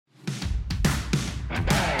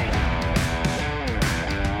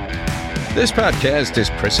This podcast is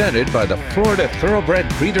presented by the Florida Thoroughbred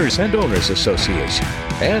Breeders and Owners Association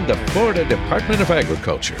and the Florida Department of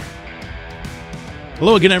Agriculture.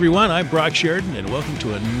 Hello again, everyone. I'm Brock Sheridan, and welcome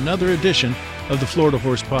to another edition of the Florida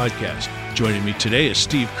Horse Podcast. Joining me today is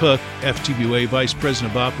Steve Koch, FTBOA Vice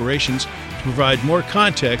President of Operations, to provide more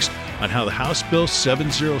context on how the House Bill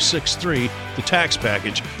 7063, the tax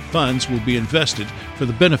package, funds will be invested for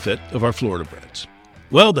the benefit of our Florida-Breds.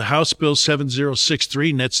 Well, the House Bill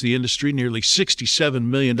 7063 nets the industry nearly $67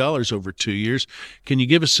 million over 2 years. Can you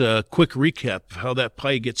give us a quick recap of how that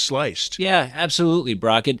pie gets sliced? Yeah, absolutely,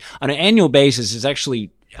 Brock. On an annual basis, it's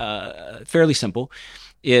actually fairly simple.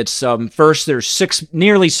 It's first, there's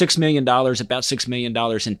nearly $6 million, about $6 million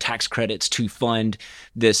in tax credits to fund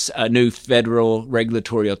this new federal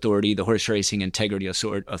regulatory authority, the Horse Racing Integrity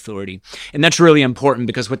Authority. And that's really important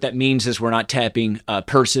because what that means is we're not tapping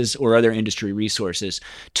purses or other industry resources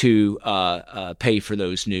to pay for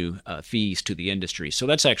those new fees to the industry. So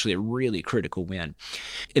that's actually a really critical win.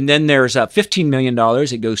 And then there's $15 million.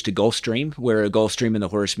 It goes to Gulfstream, where Gulfstream and the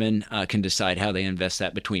horsemen can decide how they invest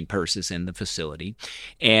that between purses and the facility.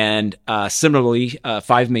 And similarly,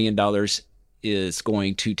 $5 million is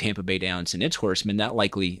going to Tampa Bay Downs and its horsemen. That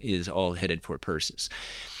likely is all headed for purses.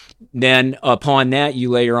 Then upon that,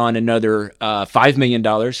 you layer on another $5 million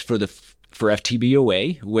for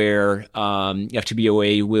FTBOA, where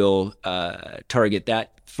FTBOA will target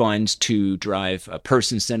that funds to drive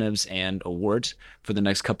purse incentives and awards for the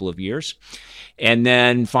next couple of years. And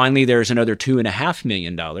then finally, there's another $2.5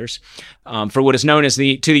 million for what is known as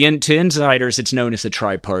to insiders, it's known as the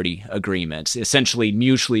tri-party agreements, essentially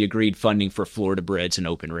mutually agreed funding for Florida-Breds and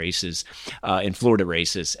open races and Florida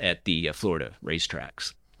races at the Florida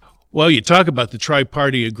racetracks. Well, you talk about the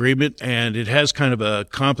tri-party agreement, and it has kind of a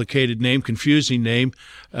complicated name, confusing name.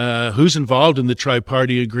 Who's involved in the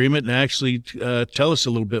tri-party agreement? And actually tell us a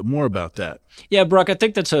little bit more about that. Yeah, Brock, I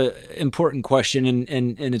think that's an important question,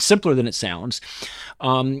 and it's simpler than it sounds.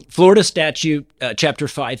 Florida Statute Chapter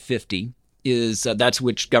 550 is that's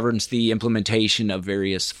which governs the implementation of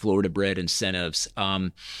various Florida-bred incentives.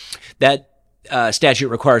 That statute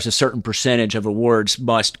requires a certain percentage of awards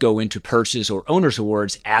must go into purses or owners'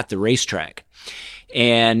 awards at the racetrack,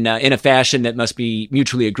 and in a fashion that must be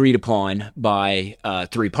mutually agreed upon by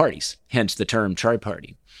three parties, hence the term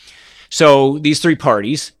tri-party. So these three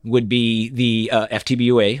parties would be the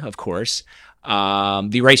FTBOA, of course,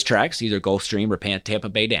 the racetracks, either Gulfstream or Tampa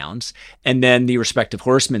Bay Downs, and then the respective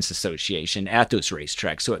Horsemen's Association at those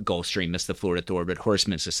racetracks. So at Gulfstream, it's the Florida Thoroughbred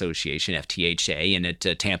Horsemen's Association, FTHA, and at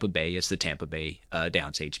Tampa Bay, it's the Tampa Bay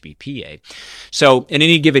Downs HBPA. So in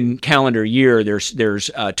any given calendar year,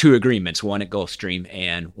 there's two agreements, one at Gulfstream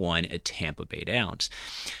and one at Tampa Bay Downs.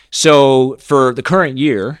 So for the current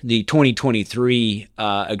year, the 2023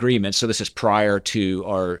 agreement, so this is prior to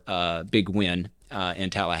our big win in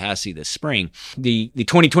Tallahassee this spring, the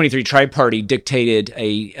 2023 Tri-Party dictated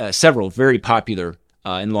several very popular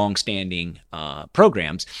and long-standing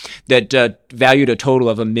programs that valued a total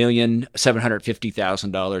of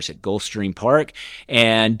 $1,750,000 at Gulfstream Park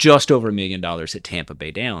and just over $1 million at Tampa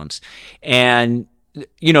Bay Downs. And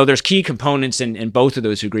there's key components in both of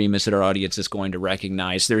those agreements that our audience is going to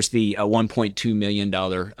recognize. There's the $1.2 million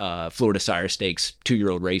Florida Sire Stakes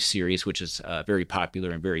 2-year-old race series, which is very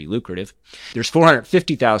popular and very lucrative. There's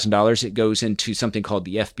 $450,000 that goes into something called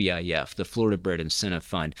the FBIF, the Florida-Bred Incentive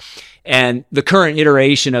Fund. And the current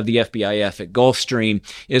iteration of the FBIF at Gulfstream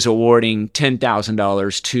is awarding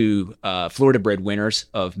 $10,000 to Florida-Bred winners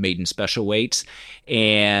of maiden special weights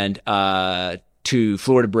and to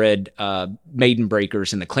Florida-bred maiden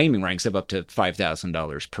breakers in the claiming ranks of up to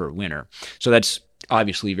 $5,000 per winner. So that's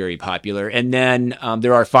obviously very popular. And then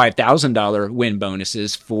there are $5,000 win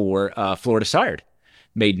bonuses for Florida-sired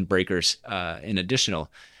maiden breakers in additional.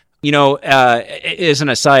 As an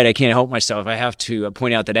aside, I can't help myself. I have to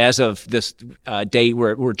point out that as of this date,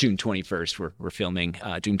 we're June 21st. We're filming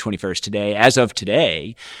June 21st today. As of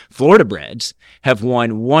today, Florida-breds have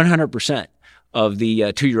won 100% of the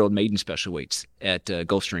 2-year-old maiden special weights at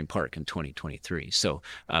Gulfstream Park in 2023. So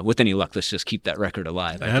with any luck, let's just keep that record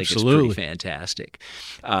alive. I think it's pretty fantastic.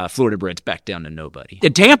 Florida-breds back down to nobody.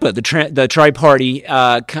 At Tampa, the tri-party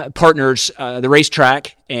partners the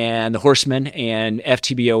racetrack and the horsemen and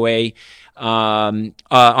FTBOA on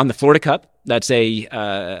the Florida Cup. That's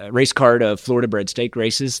a race card of Florida-bred stake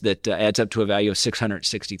races that adds up to a value of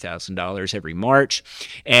 $660,000 every March.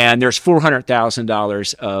 And there's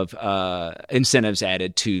 $400,000 of incentives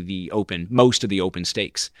added to most of the open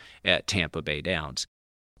stakes at Tampa Bay Downs.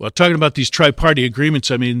 Well, talking about these tri-party agreements,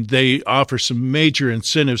 I mean, they offer some major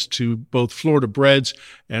incentives to both Florida-Breds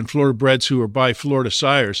and Florida-Breds who are by Florida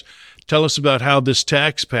sires. Tell us about how this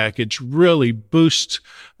tax package really boosts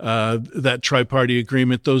that tri-party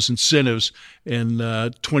agreement, those incentives in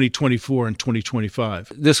 2024 and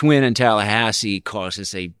 2025. This win in Tallahassee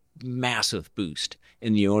causes a massive boost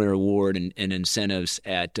in the owner award and incentives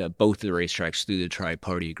at both of the racetracks through the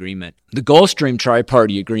tri-party agreement. The Gulfstream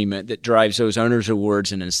tri-party agreement that drives those owners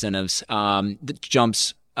awards and incentives that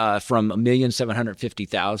jumps from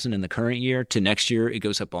 $1,750,000 in the current year to next year, it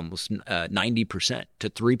goes up almost 90% to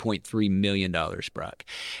 $3.3 million, Brock.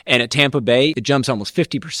 And at Tampa Bay, it jumps almost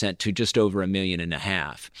 50% to just over $1.5 million.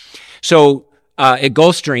 So at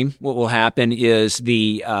Gulfstream, what will happen is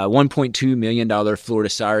the $1.2 million Florida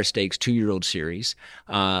Sire Stakes 2-year-old series,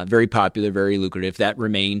 very popular, very lucrative. That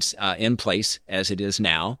remains in place as it is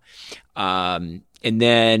now. And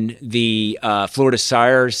then the Florida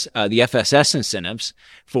Sires, the FSS incentives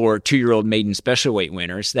for 2-year-old maiden special weight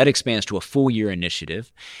winners, that expands to a full-year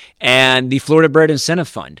initiative. And the Florida-Bred Incentive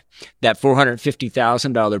Fund, that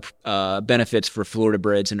 $450,000 benefits for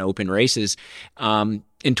Florida-Breds in open races.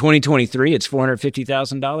 In 2023, it's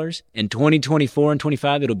 $450,000. In 2024 and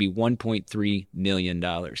 25, it'll be $1.3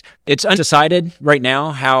 million. It's undecided right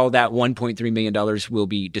now how that $1.3 million will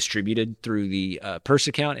be distributed through the purse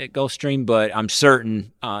account at Gulfstream, but I'm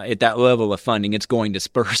certain at that level of funding, it's going to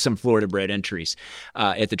spur some Florida-bred entries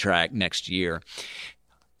at the track next year.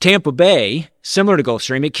 Tampa Bay, similar to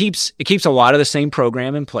Gulfstream, it keeps a lot of the same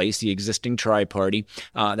program in place, the existing tri-party.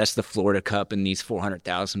 That's the Florida Cup and these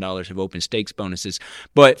 $400,000 of open stakes bonuses.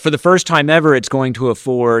 But for the first time ever, it's going to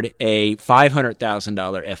afford a $500,000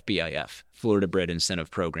 FBIF, Florida-Bred Incentive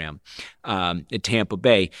Program, at Tampa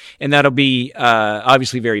Bay. And that'll be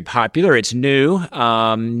obviously very popular. It's new,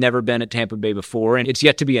 never been at Tampa Bay before, and it's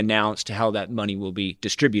yet to be announced how that money will be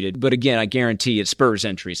distributed. But again, I guarantee it spurs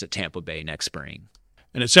entries at Tampa Bay next spring.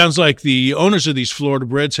 And it sounds like the owners of these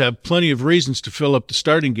Florida-Breds have plenty of reasons to fill up the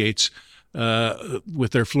starting gates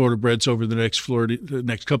with their Florida-Breds over the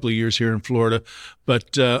next couple of years here in Florida.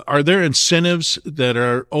 But are there incentives that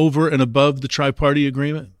are over and above the tri-party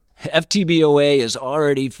agreement? FTBOA is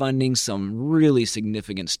already funding some really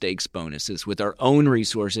significant stakes bonuses with our own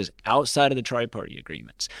resources outside of the tri-party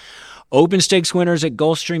agreements. Open stakes winners at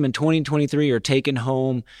Gulfstream in 2023 are taking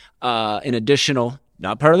home an additional,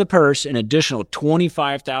 not part of the purse, an additional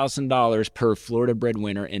 $25,000 per Florida-bred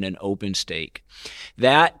winner in an open stake.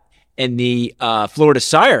 That and the Florida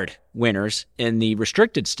sired winners in the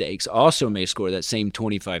restricted stakes also may score that same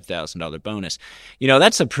 $25,000 bonus. You know,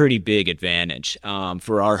 that's a pretty big advantage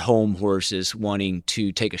for our home horses wanting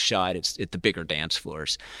to take a shot at the bigger dance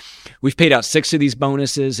floors. We've paid out 6 of these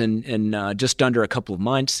bonuses in just under a couple of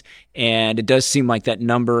months, and it does seem like that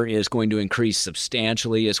number is going to increase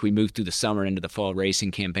substantially as we move through the summer into the fall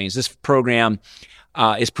racing campaigns. This program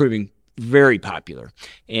is proving very popular,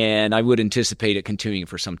 and I would anticipate it continuing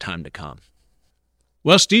for some time to come.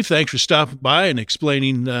 Well, Steve, thanks for stopping by and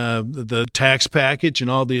explaining the tax package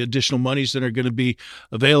and all the additional monies that are going to be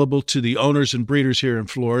available to the owners and breeders here in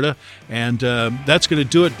Florida. And that's going to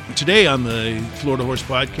do it today on the Florida Horse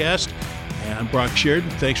Podcast. And I'm Brock Sheridan.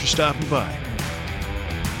 Thanks for stopping by.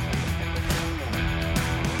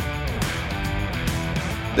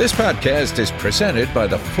 This podcast is presented by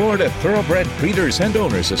the Florida Thoroughbred Breeders and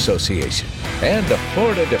Owners Association and the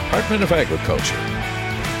Florida Department of Agriculture.